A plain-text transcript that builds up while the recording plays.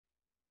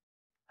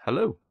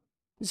Hello,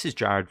 this is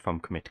Jared from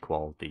Commit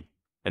Quality,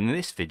 and in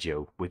this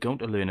video we're going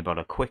to learn about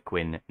a quick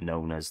win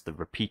known as the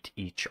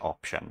Repeateach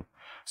option.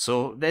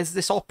 So there's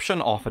this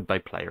option offered by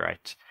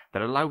Playwright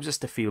that allows us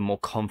to feel more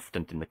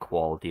confident in the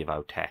quality of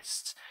our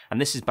tests, and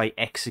this is by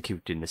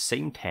executing the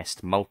same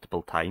test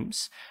multiple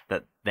times.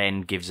 That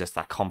then gives us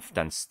that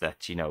confidence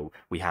that,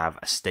 we have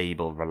a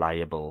stable,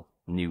 reliable,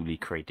 newly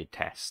created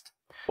test.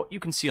 What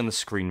you can see on the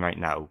screen right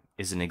now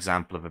is an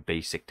example of a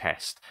basic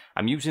test.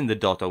 I'm using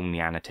the .only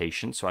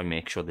annotation, so I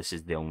make sure this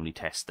is the only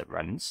test that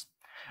runs.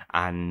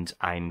 And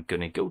I'm going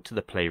to go to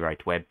the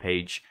Playwright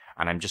webpage,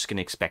 and I'm just going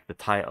to expect the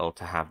title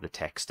to have the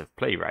text of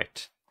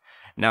Playwright.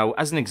 Now,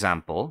 as an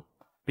example,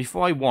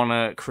 before I want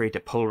to create a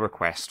pull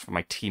request for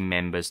my team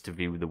members to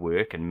view the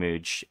work and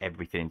merge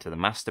everything into the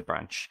master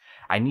branch,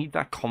 I need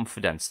that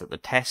confidence that the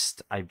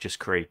test I've just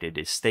created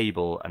is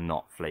stable and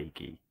not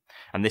flaky.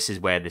 And this is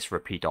where this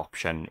repeat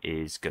option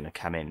is going to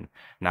come in.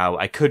 Now,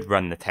 I could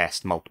run the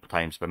test multiple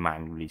times by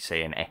manually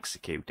saying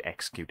execute,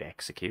 execute,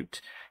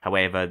 execute.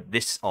 However,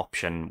 this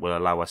option will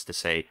allow us to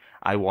say,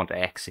 I want to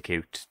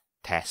execute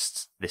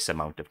tests this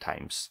amount of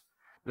times.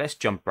 Let's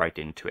jump right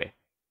into it.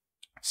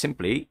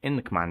 Simply, in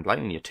the command line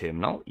in your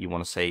terminal, you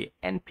want to say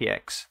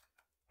npx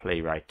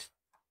playwright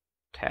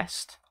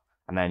test,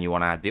 and then you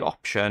want to add the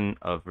option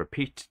of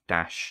repeat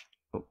dash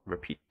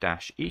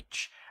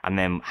each, and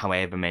then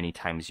however many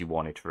times you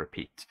want it to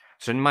repeat.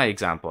 So in my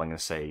example, I'm going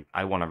to say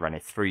I want to run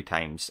it 3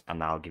 times, and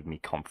that'll give me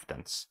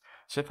confidence.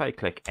 So if I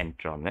click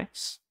enter on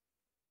this,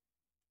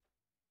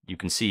 you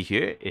can see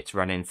here it's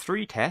running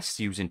 3 tests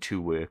using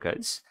 2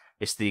 workers.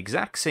 It's the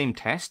exact same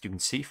test you can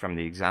see from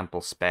the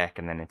example spec,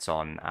 and then it's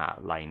on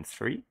line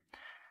 3.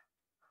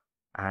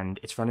 And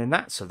it's running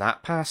that, so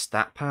that passed,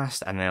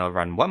 and then I'll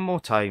run one more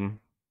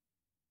time.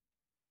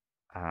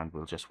 And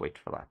we'll just wait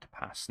for that to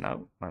pass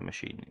now. My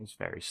machine is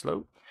very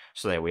slow.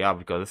 So there we are,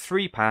 we've got the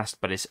 3 passed,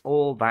 but it's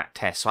all that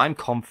test. So I'm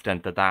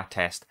confident that that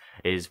test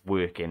is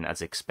working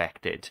as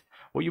expected.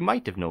 What you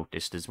might have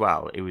noticed as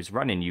well, it was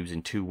running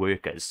using 2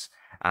 workers.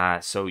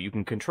 So you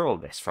can control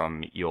this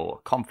from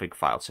your config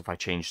file. So if I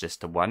change this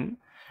to 1,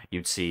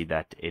 you'd see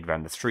that it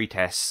ran the 3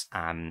 tests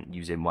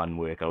using 1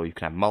 worker, or you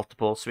can have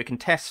multiple. So we can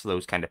test for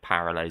those kind of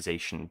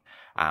parallelization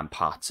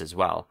parts as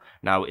well.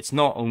 Now, it's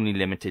not only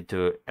limited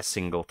to a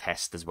single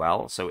test as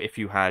well. So if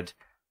you had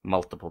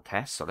multiple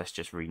tests, so let's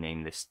just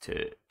rename this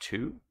to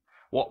 2.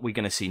 What we're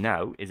going to see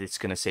now is it's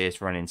going to say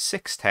it's running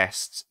 6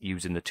 tests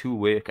using the 2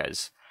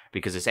 workers,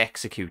 because it's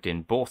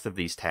executing both of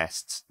these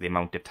tests the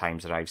amount of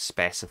times that I've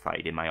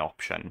specified in my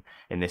option.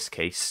 In this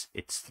case,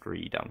 it's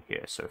 3 down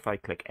here. So if I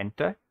click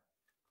enter,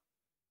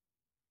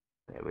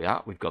 there we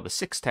are. We've got the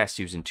 6 tests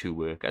using 2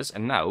 workers,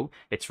 and now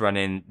it's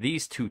running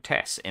these 2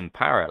 tests in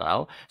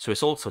parallel. So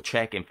it's also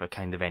checking for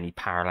kind of any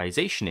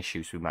parallelization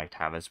issues we might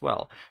have as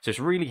well. So it's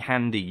really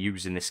handy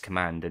using this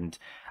command, and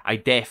I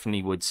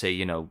definitely would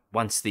say,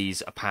 once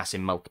these are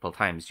passing multiple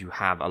times, you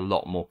have a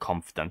lot more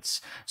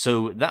confidence.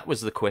 So that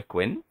was the quick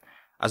win.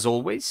 As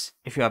always,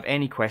 if you have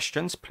any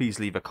questions, please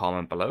leave a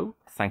comment below.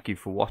 Thank you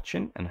for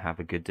watching, and have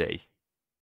a good day.